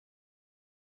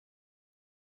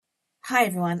Hi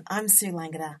everyone, I'm Sue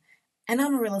Langada, and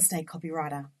I'm a real estate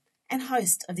copywriter and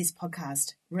host of this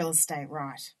podcast, Real Estate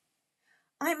Right.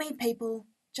 I meet people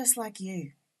just like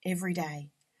you every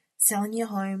day, selling your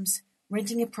homes,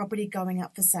 renting a property going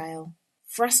up for sale,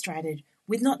 frustrated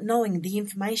with not knowing the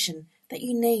information that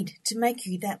you need to make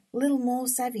you that little more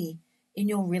savvy in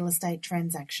your real estate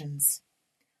transactions.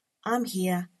 I'm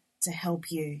here to help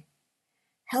you.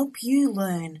 Help you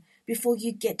learn before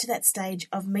you get to that stage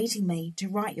of meeting me to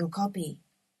write your copy.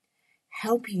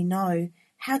 Help you know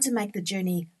how to make the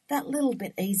journey that little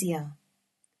bit easier.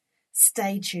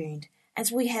 Stay tuned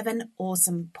as we have an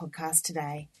awesome podcast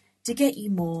today to get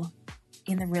you more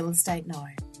in the real estate know.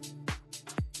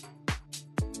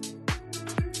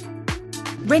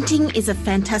 Renting is a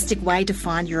fantastic way to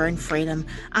find your own freedom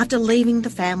after leaving the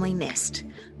family nest.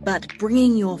 But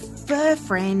bringing your fur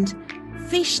friend,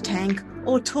 fish tank,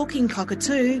 or talking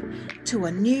cockatoo to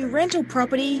a new rental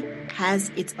property has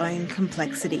its own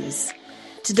complexities.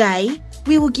 Today,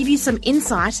 we will give you some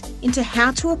insight into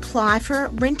how to apply for a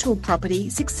rental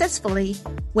property successfully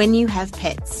when you have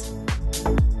pets.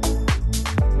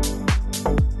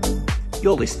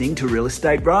 You're listening to Real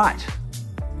Estate Right.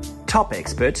 Top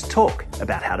experts talk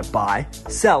about how to buy,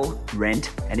 sell,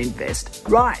 rent, and invest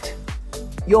right.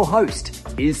 Your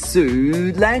host is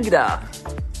Sue Langada.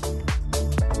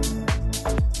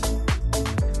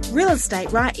 Real Estate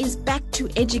Right is back to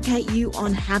educate you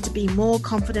on how to be more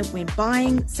confident when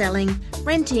buying, selling,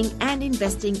 renting and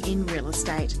investing in real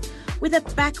estate. With a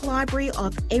back library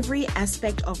of every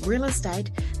aspect of real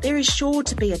estate, there is sure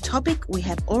to be a topic we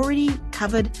have already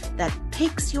covered that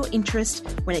piques your interest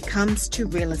when it comes to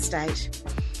real estate.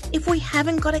 If we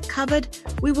haven't got it covered,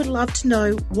 we would love to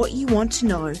know what you want to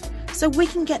know so we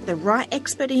can get the right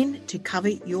expert in to cover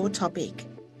your topic.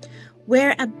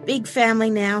 We're a big family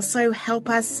now, so help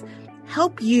us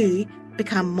help you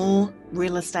become more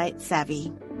real estate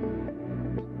savvy.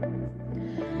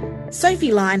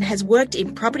 Sophie Lyon has worked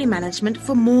in property management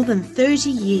for more than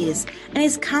 30 years and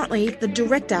is currently the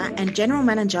Director and General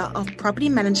Manager of Property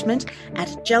Management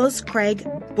at Jellis Craig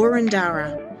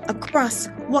Boroondara. Across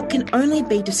what can only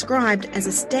be described as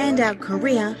a standout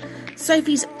career,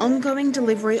 Sophie's ongoing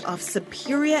delivery of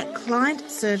superior client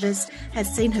service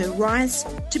has seen her rise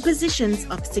to positions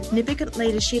of significant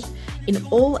leadership in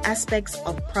all aspects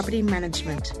of property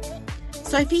management.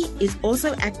 Sophie is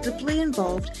also actively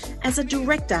involved as a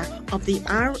director of the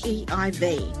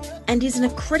REIV and is an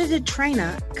accredited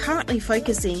trainer currently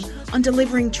focusing on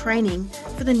delivering training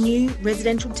for the new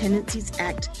Residential Tenancies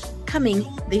Act coming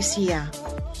this year.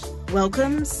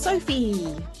 Welcome,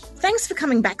 Sophie. Thanks for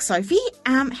coming back, Sophie.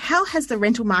 How has the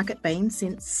rental market been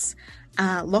since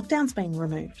lockdown's been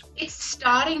removed? It's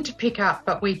starting to pick up,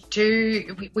 but we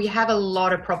have a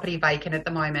lot of property vacant at the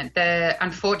moment.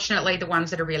 Unfortunately, the ones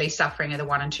that are really suffering are the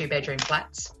 1 and 2 bedroom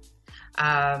flats.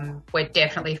 We're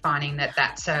definitely finding that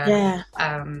that's a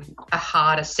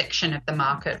harder section of the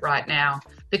market right now,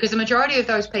 because the majority of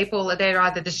those people they're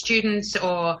either the students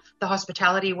or the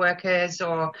hospitality workers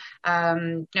or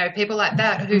people like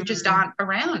that who just aren't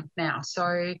around now.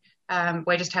 So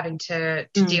we're just having to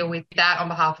deal with that on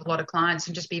behalf of a lot of clients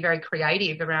and just be very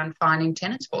creative around finding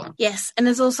tenants for them. Yes, and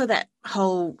there's also that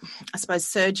whole, I suppose,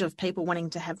 surge of people wanting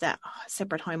to have that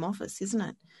separate home office, isn't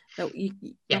it? So you're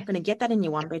not going to get that in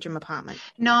your 1-bedroom apartment.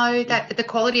 No, that the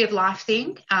quality of life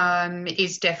thing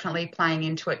is definitely playing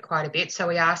into it quite a bit. So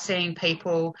we are seeing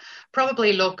people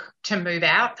probably look to move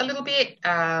out a little bit,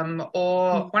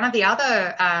 or one of the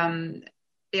other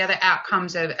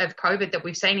outcomes of COVID that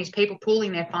we've seen is people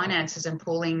pooling their finances and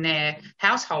pooling their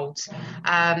households.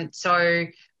 So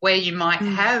where you might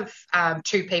have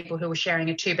 2 people who are sharing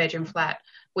a 2-bedroom flat,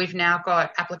 we've now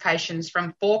got applications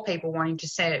from 4 people wanting to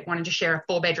share a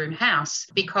 4-bedroom house,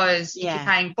 because if you're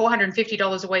paying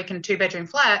 $450 a week in a 2-bedroom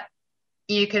flat,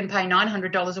 you can pay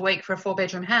 $900 a week for a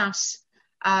 4-bedroom house,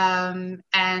 and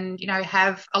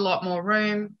have a lot more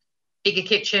room, bigger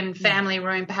kitchen, family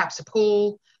room, perhaps a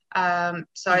pool.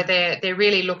 They're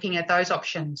really looking at those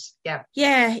options.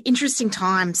 Yeah, interesting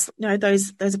times.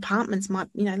 Those apartments might,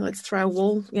 let's throw a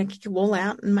wall, kick a wall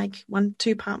out and make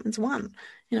 2 apartments one.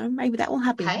 Maybe that will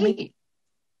happen. Hey,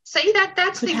 see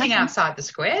that's thinking outside the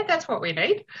square. That's what we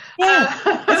need. Yeah,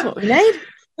 that's what we need.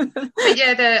 But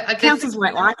yeah, councils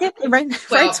won't like it. The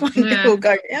rates won't go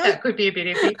down. That could be a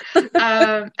bit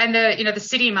iffy. And the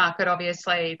city market,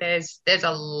 obviously, there's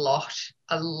a lot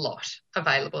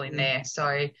available in there.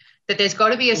 So that there's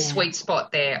got to be a sweet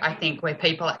spot there, I think, where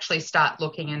people actually start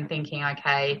looking and thinking,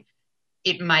 okay,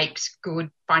 it makes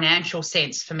good financial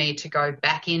sense for me to go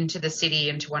back into the city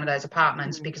into one of those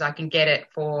apartments because I can get it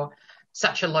for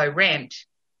such a low rent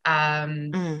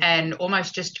and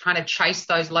almost just kind of chase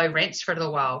those low rents for a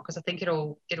little while, because I think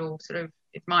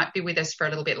it might be with us for a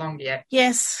little bit longer yet.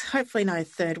 Yes, hopefully no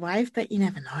third wave, but you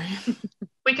never know.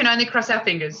 We can only cross our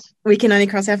fingers. We can only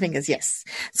cross our fingers, yes.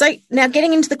 So now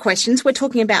getting into the questions, we're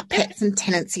talking about pets and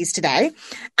tenancies today.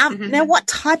 Now, what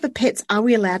type of pets are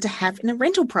we allowed to have in a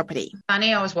rental property?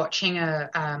 Funny, I was watching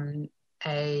a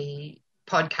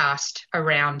podcast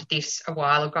around this a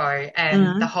while ago,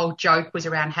 and the whole joke was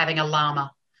around having a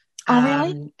llama. Oh,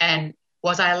 really? And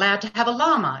was I allowed to have a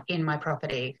llama in my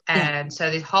property? And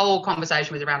so this whole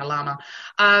conversation was around a llama.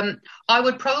 I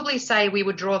would probably say we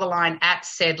would draw the line at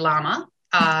said llama,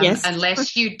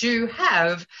 unless you do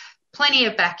have plenty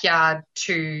of backyard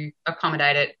to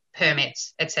accommodate it,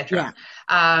 permits, etc.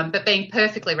 But being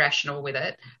perfectly rational with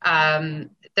it,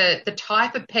 the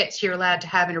type of pets you're allowed to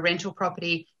have in a rental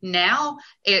property now,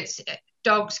 it's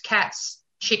dogs, cats,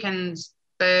 chickens,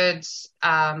 birds,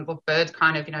 birds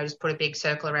kind of, just put a big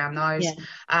circle around those,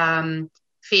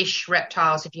 fish,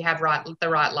 reptiles, if you have the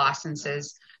right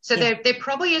licenses. So there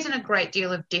probably isn't a great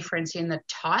deal of difference in the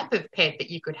type of pet that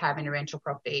you could have in a rental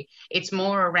property. It's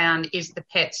more around, is the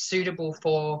pet suitable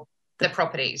for the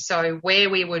property? So where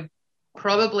we would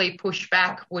probably push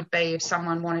back would be if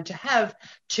someone wanted to have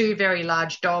 2 very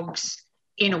large dogs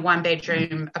in a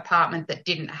 1-bedroom apartment that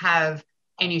didn't have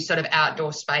any sort of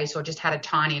outdoor space, or just had a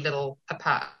tiny little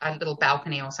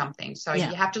balcony or something. So you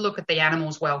have to look at the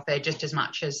animal's welfare just as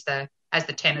much as the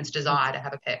tenant's desire to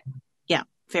have a pet. Yeah,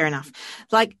 fair enough.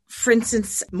 Like, for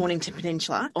instance, Mornington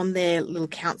Peninsula, on their little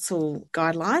council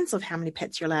guidelines of how many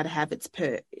pets you're allowed to have, it's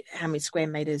per how many square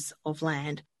metres of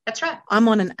land. That's right. I'm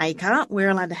on an acre. We're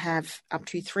allowed to have up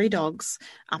to 3 dogs,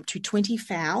 up to 20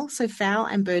 fowl. So fowl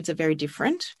and birds are very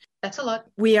different. That's a lot.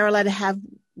 We are allowed to have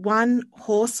 1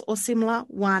 horse or similar,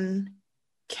 1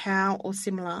 cow or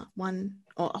similar, 1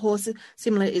 horse.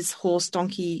 Similar is horse,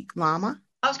 donkey, llama.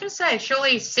 I was going to say,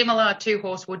 surely similar to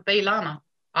horse would be llama,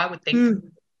 I would think.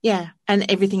 Yeah,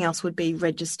 and everything else would be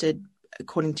registered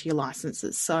according to your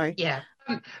licenses. So yeah.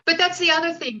 But that's the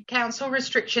other thing. Council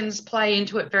restrictions play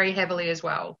into it very heavily as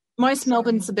well. Most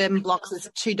Melbourne suburban blocks,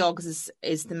 2 dogs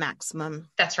is the maximum.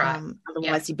 That's right.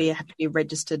 Otherwise, you have to be a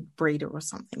registered breeder or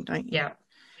something, don't you? Yeah.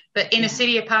 But inner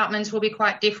city apartments will be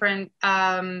quite different.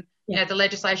 The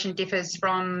legislation differs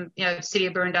from, the city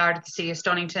of Boroondara to the city of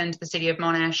Stonington to the city of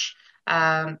Monash.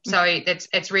 So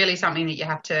it's really something that you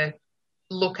have to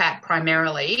look at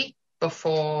primarily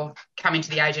before coming to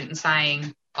the agent and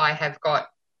saying, I have got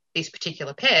this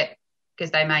particular pet,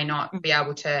 because they may not be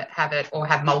able to have it or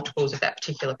have multiples of that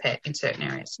particular pet in certain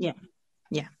areas. Yeah.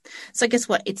 Yeah. So guess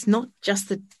what? It's not just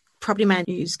the property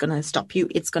manager who's going to stop you.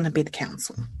 It's going to be the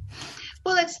council.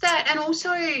 Well, it's that. And also,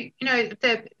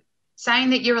 the saying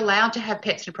that you're allowed to have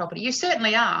pets in a property, you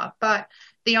certainly are, but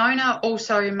the owner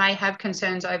also may have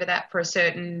concerns over that for a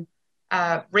certain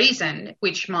reason,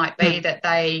 which might be that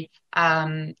they,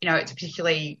 it's a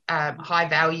particularly high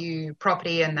value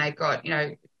property and they've got,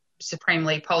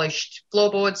 supremely polished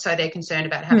floorboards, so they're concerned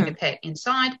about having a pet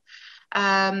inside.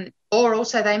 Or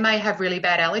also they may have really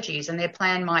bad allergies and their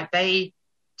plan might be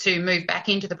to move back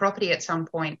into the property at some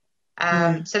point.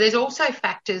 So there's also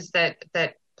factors that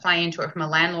play into it from a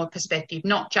landlord perspective,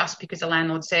 not just because the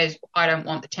landlord says, I don't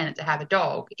want the tenant to have a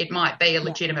dog. It might be a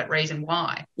legitimate reason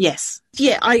why. Yes.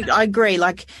 Yeah, I agree.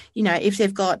 Like, if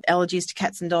they've got allergies to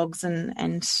cats and dogs and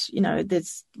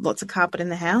there's lots of carpet in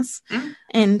the house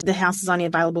and the house is only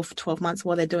available for 12 months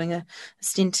while they're doing a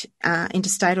stint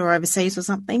interstate or overseas or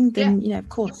something, then, of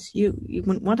course, you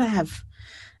wouldn't want to have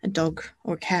a dog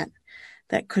or a cat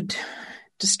that could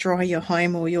destroy your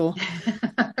home or your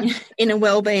inner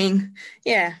well-being.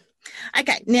 Yeah.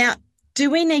 Okay. Now,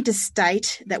 do we need to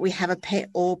state that we have a pet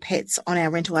or pets on our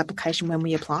rental application when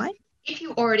we apply? If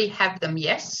you already have them,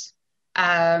 yes.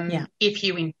 If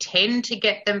you intend to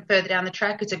get them further down the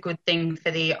track, it's a good thing for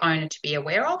the owner to be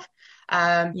aware of.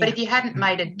 But if you hadn't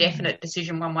made a definite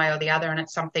decision one way or the other, and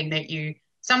it's something that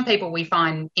some people we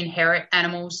find inherit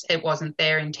animals, it wasn't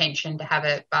their intention to have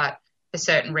it, but for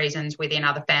certain reasons within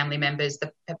other family members,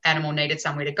 the animal needed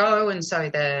somewhere to go, and so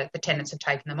the tenants have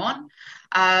taken them on.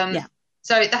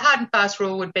 So the hard and fast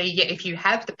rule would be, if you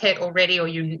have the pet already or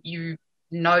you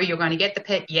know you're going to get the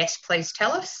pet, yes, please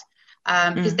tell us,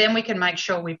 because then we can make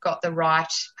sure we've got the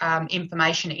right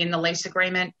information in the lease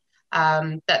agreement,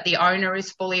 that the owner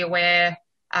is fully aware,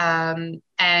 and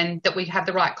that we have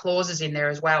the right clauses in there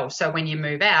as well. So when you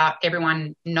move out,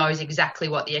 everyone knows exactly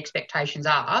what the expectations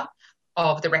are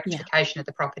of the rectification of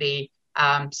the property,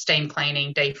 steam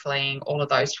cleaning, defleeing, all of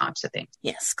those types of things.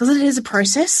 Yes, because it is a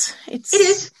process. It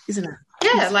is, isn't it?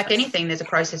 Yeah, like anything, there's a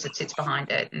process that sits behind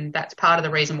it, and that's part of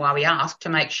the reason why we ask, to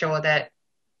make sure that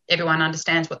everyone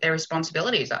understands what their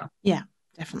responsibilities are. Yeah,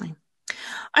 definitely.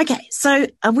 Okay, so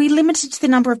are we limited to the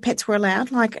number of pets we're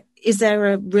allowed? Like, is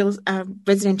there a real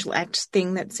residential act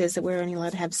thing that says that we're only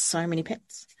allowed to have so many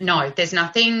pets? No, there's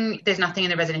nothing in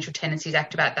the Residential Tenancies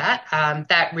Act about that.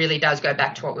 That really does go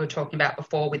back to what we were talking about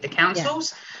before with the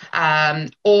councils,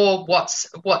 or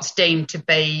what's deemed to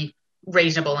be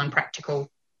reasonable and practical.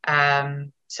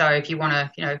 So if you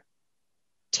want to,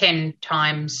 10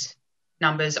 times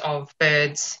numbers of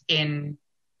birds in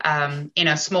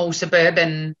a small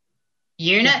suburban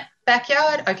unit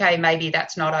backyard, okay, maybe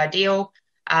that's not ideal.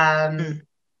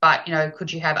 But,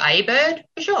 could you have a bird?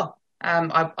 For sure.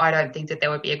 I don't think that there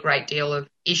would be a great deal of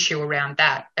issue around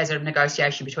that as a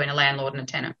negotiation between a landlord and a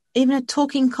tenant. Even a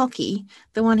talking cocky,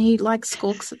 the one who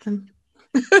squawks at them.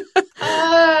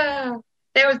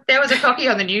 There was a cocky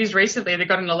on the news recently that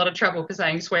got in a lot of trouble for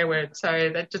saying swear words,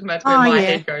 so that's where my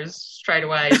head goes straight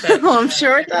away. But, I'm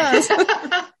sure it does.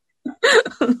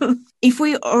 If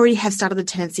we already have started the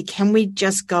tenancy, can we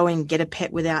just go and get a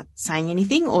pet without saying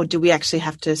anything, or do we actually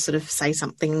have to sort of say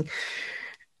something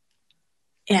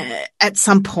at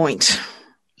some point?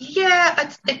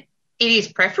 Yeah, it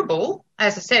is preferable,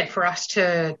 as I said, for us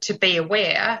to be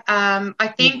aware.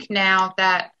 I think now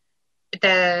that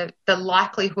the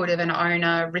likelihood of an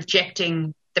owner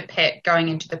rejecting the pet going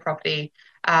into the property,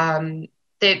 there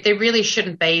really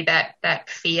shouldn't be that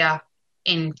fear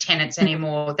in tenants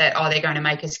anymore that they're going to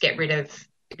make us get rid of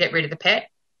the pet.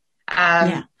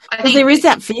 I think there is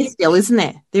that fear still, isn't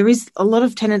there? There is a lot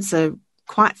of tenants are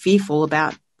quite fearful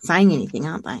about saying anything,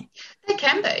 aren't they? They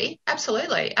can be,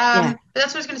 absolutely. But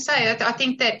that's what I was going to say. I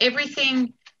think that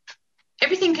everything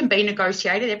can be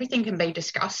negotiated, everything can be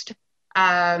discussed.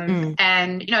 And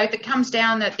if it comes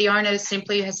down that the owner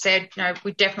simply has said,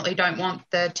 we definitely don't want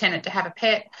the tenant to have a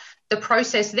pet, the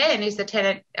process then is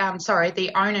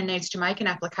the owner needs to make an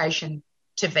application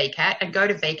to VCAT and go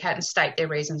to VCAT and state their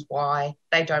reasons why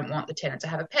they don't want the tenant to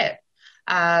have a pet.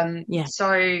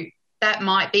 So that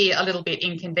might be a little bit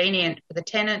inconvenient for the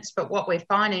tenants, but what we're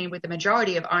finding with the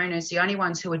majority of owners, the only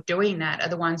ones who are doing that are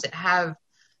the ones that have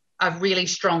a really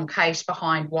strong case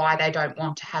behind why they don't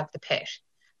want to have the pet.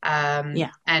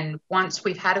 And once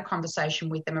we've had a conversation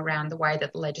with them around the way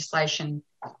that the legislation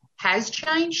has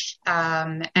changed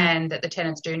and that the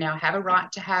tenants do now have a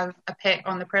right to have a pet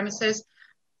on the premises,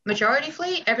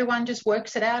 majoritively everyone just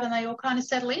works it out and they all kind of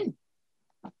settle in.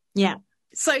 Yeah.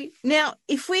 So now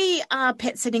if we are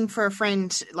pet sitting for a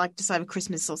friend, like just over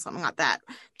Christmas or something like that,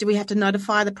 do we have to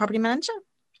notify the property manager?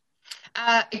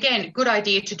 Again, good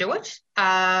idea to do it.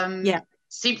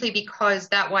 Simply because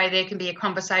that way there can be a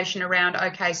conversation around,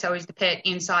 okay, so is the pet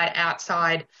inside,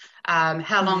 outside?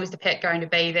 How long is the pet going to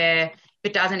be there? If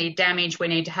it does any damage, we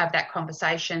need to have that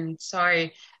conversation. So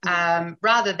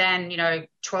rather than,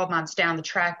 12 months down the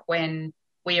track when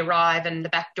we arrive and the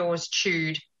back door's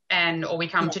chewed or we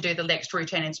come to do the next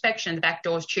routine inspection, the back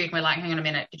door's chewed and we're like, hang on a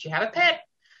minute, did you have a pet?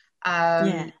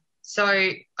 So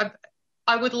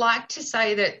I would like to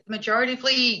say that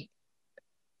majoritively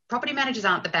property managers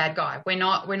aren't the bad guy. We're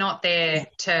not there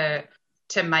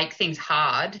to make things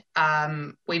hard.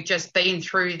 We've just been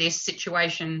through this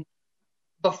situation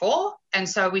before, and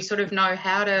so we sort of know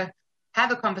how to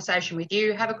have a conversation with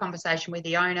you, have a conversation with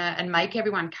the owner, and make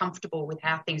everyone comfortable with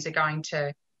how things are going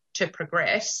to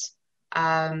progress.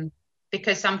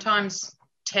 Because sometimes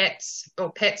pets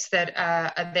that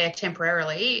are there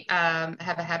temporarily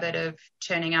have a habit of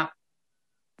turning up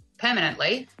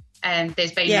permanently, and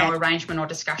there's been no arrangement or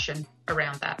discussion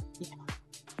around that. Yeah.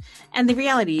 And the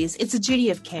reality is it's a duty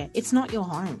of care. It's not your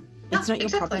home. It's not your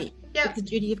property. Yeah. It's a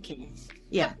duty of care.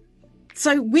 Yeah.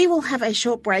 So we will have a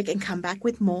short break and come back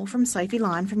with more from Sophie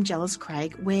Lyon from Jellis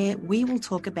Craig, where we will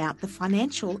talk about the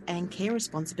financial and care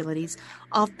responsibilities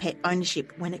of pet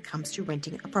ownership when it comes to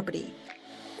renting a property.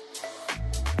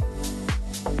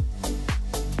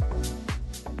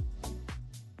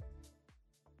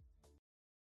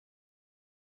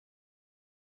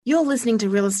 You're listening to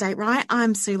Real Estate Right.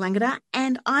 I'm Sue Langada,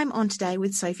 and I'm on today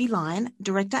with Sophie Lyon,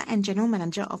 Director and General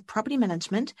Manager of Property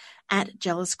Management at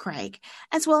Jellis Craig,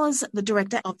 as well as the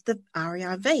Director of the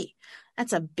REIV.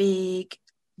 That's a big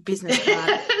business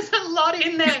card. There's a lot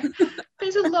in there.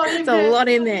 There's a lot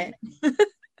in there.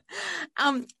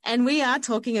 And we are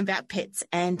talking about pets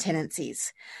and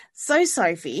tenancies. So,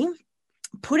 Sophie,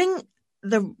 putting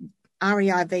the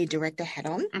REIV Director hat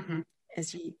on,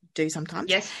 as you do sometimes.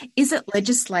 Yes. Is it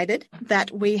legislated that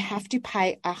we have to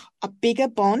pay a bigger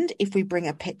bond if we bring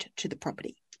a pet to the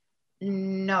property?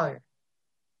 No.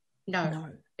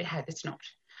 It's not.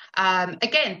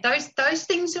 Again, those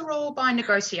things are all by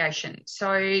negotiation.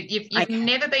 So you've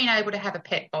never been able to have a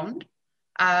pet bond,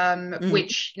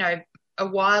 which a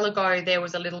while ago there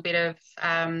was a little bit of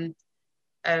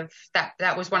that.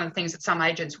 That was one of the things that some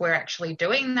agents were actually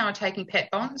doing. They were taking pet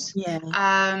bonds. Yeah.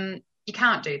 You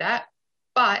can't do that.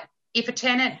 But if a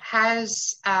tenant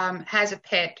has a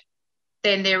pet,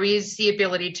 then there is the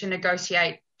ability to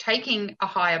negotiate taking a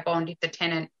higher bond if the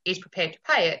tenant is prepared to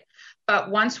pay it. But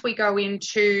once we go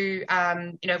into,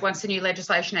 once the new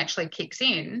legislation actually kicks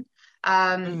in,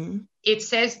 it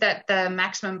says that the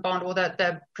maximum bond or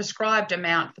the prescribed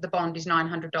amount for the bond is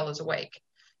 $900 a week.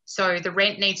 So the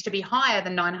rent needs to be higher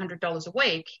than $900 a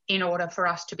week in order for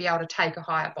us to be able to take a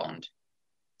higher bond.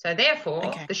 So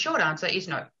therefore, the short answer is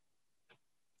no.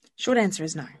 Short answer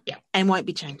is no. Yeah. And won't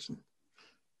be changing.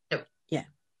 No. Yeah.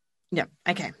 Yeah.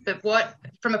 Okay. But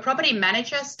from a property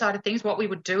manager side of things, what we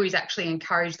would do is actually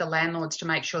encourage the landlords to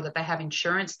make sure that they have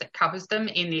insurance that covers them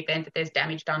in the event that there's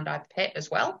damage done by the pet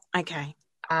as well. Okay.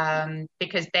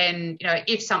 Because then,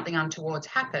 if something untoward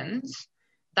happens,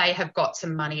 they have got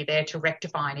some money there to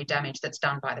rectify any damage that's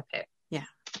done by the pet. Yeah.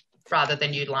 Rather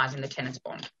than utilising the tenant's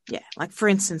bond. Yeah. Like, for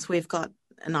instance, we've got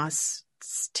a nice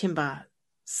timber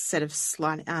set of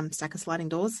stack of sliding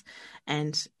doors,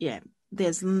 and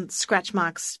there's scratch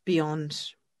marks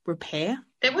beyond repair.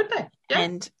 There would be, yeah.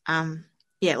 And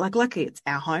luckily it's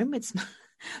our home. It's,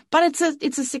 but it's a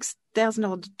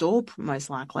 $6,000 door most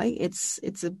likely.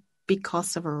 It's a big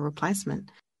cost of a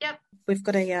replacement. Yep. We've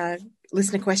got a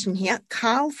listener question here.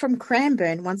 Carl from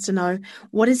Cranbourne wants to know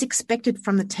what is expected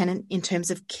from the tenant in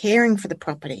terms of caring for the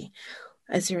property.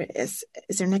 Is there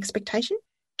an expectation?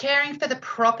 Caring for the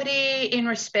property in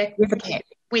respect with a pet.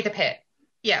 With a pet,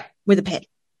 yeah. With a pet.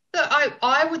 So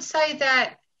I would say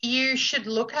that you should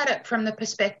look at it from the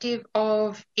perspective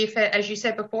of as you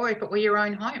said before, if it were your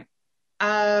own home.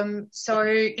 If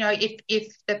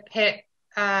the pet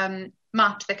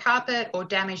marked the carpet or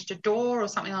damaged a door or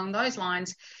something along those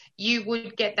lines, you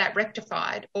would get that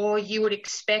rectified, or you would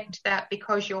expect that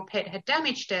because your pet had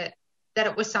damaged it, that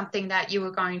it was something that you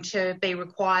were going to be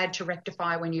required to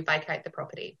rectify when you vacate the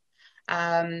property.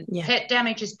 Pet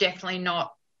damage is definitely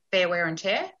not fair wear and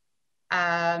tear,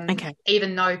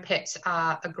 even though pets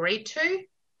are agreed to.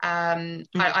 I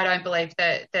don't believe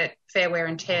that fair wear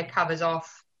and tear covers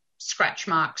off scratch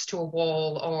marks to a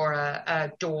wall or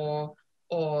a door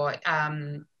or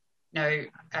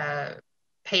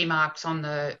pee marks on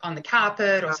the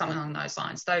carpet or something along those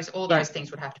lines. Those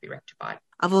things would have to be rectified.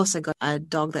 I've also got a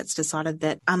dog that's decided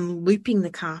that I'm looping the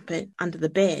carpet under the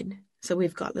bed, so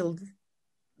we've got little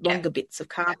longer bits of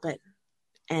carpet,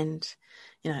 and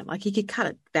you could cut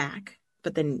it back,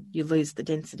 but then you lose the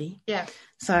density. Yeah.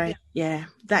 So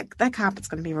that carpet's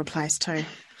going to be replaced too.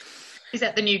 Is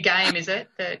that the new game? Is it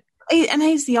that? And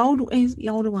he's the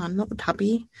older one, not the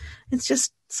puppy. It's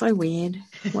just so weird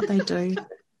what they do.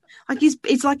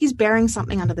 It's like he's burying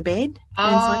something under the bed.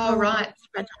 And it's like, right.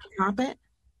 Scratch up the carpet.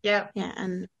 Yeah. Yeah,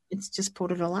 and it's just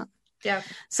pulled it all up. Yeah.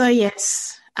 So,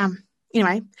 yes.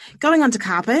 Anyway, going on to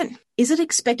carpet, is it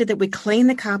expected that we clean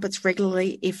the carpets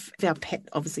regularly if our pet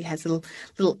obviously has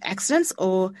little accidents,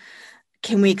 or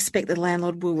can we expect the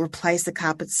landlord will replace the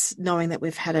carpets knowing that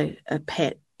we've had a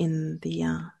pet in the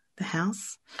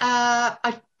house?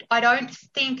 I don't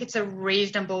think it's a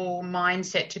reasonable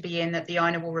mindset to be in that the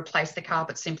owner will replace the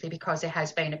carpet simply because there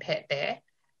has been a pet there.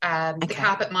 The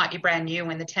carpet might be brand new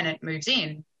when the tenant moves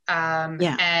in.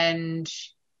 And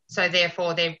so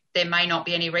therefore there may not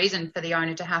be any reason for the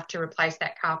owner to have to replace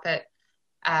that carpet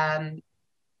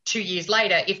 2 years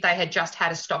later if they had just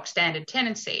had a stock standard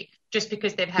tenancy. Just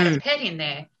because they've had a pet in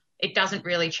there, it doesn't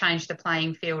really change the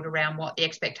playing field around what the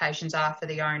expectations are for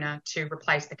the owner to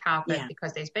replace the carpet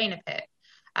because there's been a pet.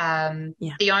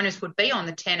 The onus would be on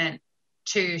the tenant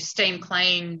to steam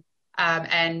clean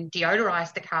and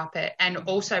deodorize the carpet, and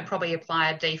also probably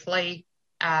apply a deflea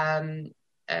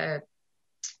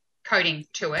coating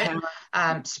to it,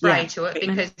 spray to it,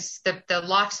 because the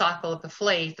life cycle of the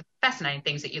flea, the fascinating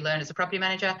things that you learn as a property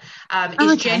manager,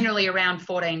 is generally around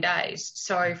 14 days.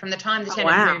 So from the time the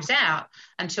tenant moves out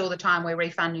until the time we're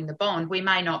refunding the bond, we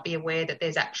may not be aware that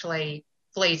there's actually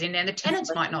fleas in there, and the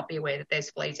tenants might not be aware that there's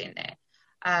fleas in there.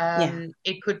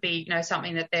 It could be,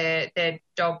 something that their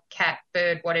dog, cat,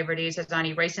 bird, whatever it is, has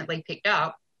only recently picked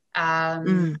up.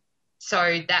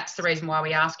 So that's the reason why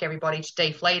we ask everybody to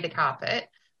deflea the carpet.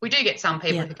 We do get some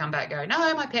people who come back and go,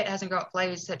 no, my pet hasn't got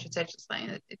fleas, such and such.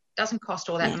 It doesn't cost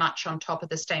all that much on top of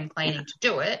the steam cleaning to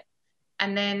do it.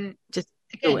 And then just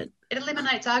do it. It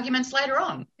eliminates arguments later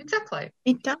on. Exactly.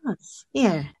 It does.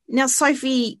 Yeah. Now,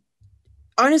 Sophie,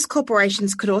 owners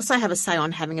corporations could also have a say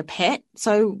on having a pet.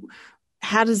 So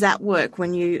how does that work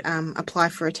when you apply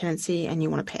for a tenancy and you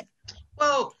want a pet?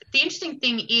 Well, The interesting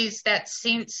thing is that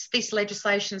since this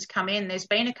legislation's come in, there's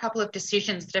been a couple of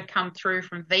decisions that have come through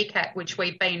from VCAT, which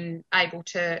we've been able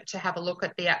to have a look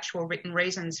at the actual written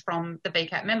reasons from the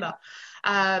VCAT member.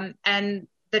 And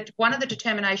that one of the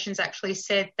determinations actually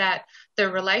said that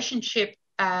the relationship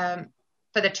for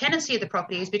the tenancy of the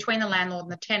property is between the landlord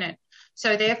and the tenant.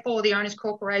 So therefore, the owners'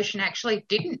 corporation actually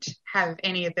didn't have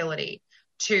any ability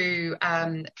to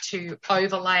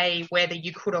overlay whether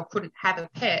you could or couldn't have a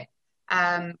pet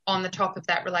on the top of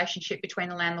that relationship between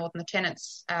the landlord and the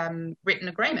tenant's written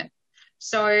agreement.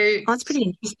 So that's pretty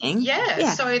interesting.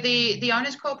 Yeah. So the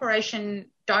owners' corporation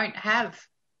don't have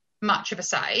much of a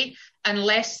say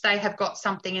unless they have got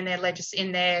something in their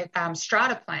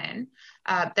strata plan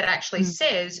that actually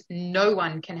says no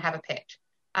one can have a pet.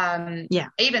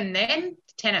 Even then,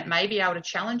 the tenant may be able to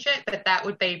challenge it, but that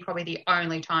would be probably the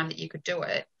only time that you could do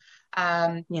it.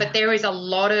 But there is a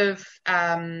lot of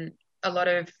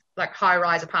like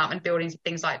high-rise apartment buildings and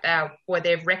things like that where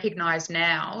they've recognised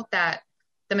now that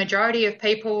the majority of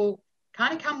people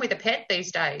kind of come with a pet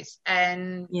these days,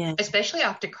 and especially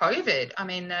after COVID. I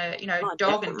mean, dog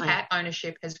definitely. And cat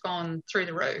ownership has gone through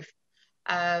the roof.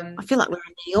 I feel like we're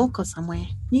in New York or somewhere.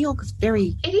 New York is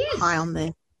very high on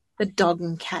the dog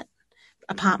and cat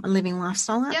apartment living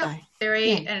lifestyle, aren't they?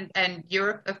 Very. And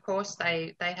Europe, of course,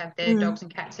 they have their dogs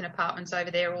and cats in apartments over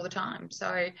there all the time.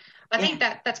 So I think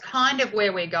that's kind of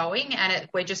where we're going, and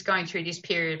we're just going through this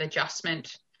period of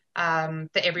adjustment for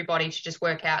everybody to just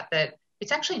work out that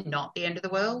it's actually not the end of the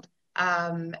world,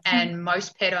 and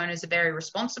most pet owners are very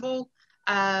responsible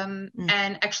and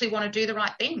actually want to do the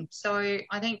right thing. So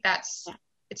I think it's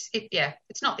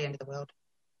not the end of the world.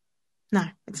 No,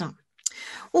 it's not.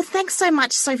 Well, thanks so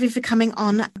much, Sophie, for coming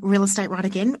on Real Estate Right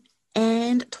again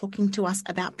and talking to us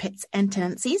about pets and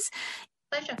tenancies.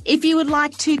 Pleasure. If you would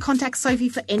like to contact Sophie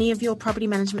for any of your property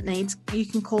management needs, you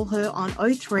can call her on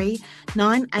 03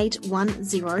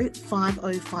 9810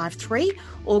 5053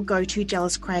 or go to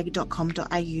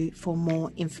jealouscraig.com.au for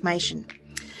more information.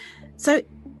 So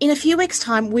in a few weeks'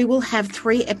 time, we will have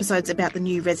 3 episodes about the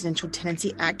new Residential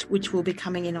Tenancy Act, which will be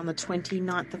coming in on the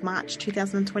 29th of March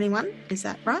 2021. Is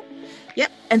that right?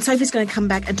 Yep. And Sophie's going to come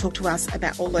back and talk to us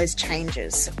about all those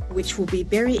changes, which will be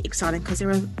very exciting because there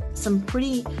are some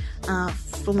pretty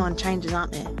full-on changes,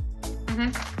 aren't there?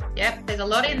 Mm-hmm. Yep, there's a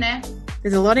lot in there.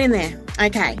 There's a lot in there.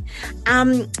 Okay.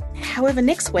 However,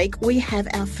 next week we have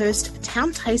our first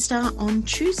town taster on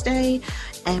Tuesday,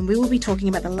 and we will be talking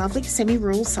about the lovely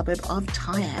semi-rural suburb of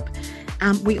Tyab.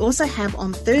 We also have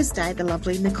on Thursday the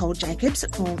lovely Nicole Jacobs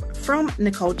from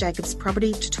Nicole Jacobs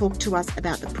Property to talk to us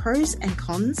about the pros and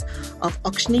cons of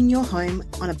auctioning your home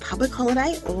on a public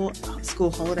holiday or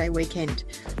school holiday weekend.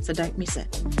 So don't miss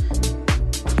it.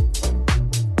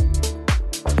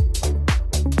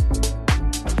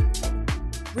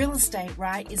 Real Estate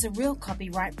Right is a Real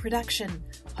Copyright production,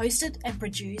 hosted and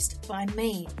produced by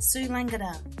me, Sue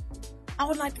Langada. I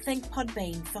would like to thank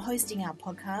Podbean for hosting our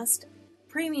podcast,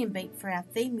 Premium Beat for our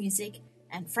theme music,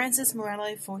 and Francis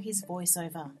Morello for his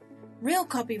voiceover. Real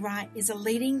Copyright is a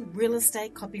leading real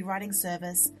estate copywriting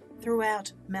service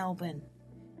throughout Melbourne.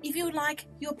 If you would like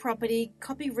your property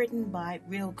copywritten by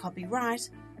Real Copyright,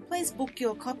 please book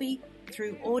your copy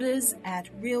through orders at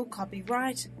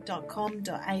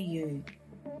realcopyright.com.au.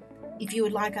 If you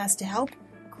would like us to help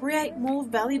create more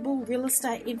valuable real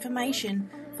estate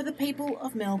information for the people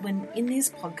of Melbourne in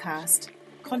this podcast,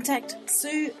 contact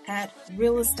Sue at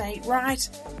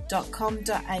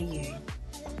realestateright.com.au.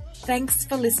 Thanks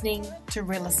for listening to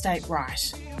Real Estate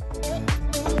Right.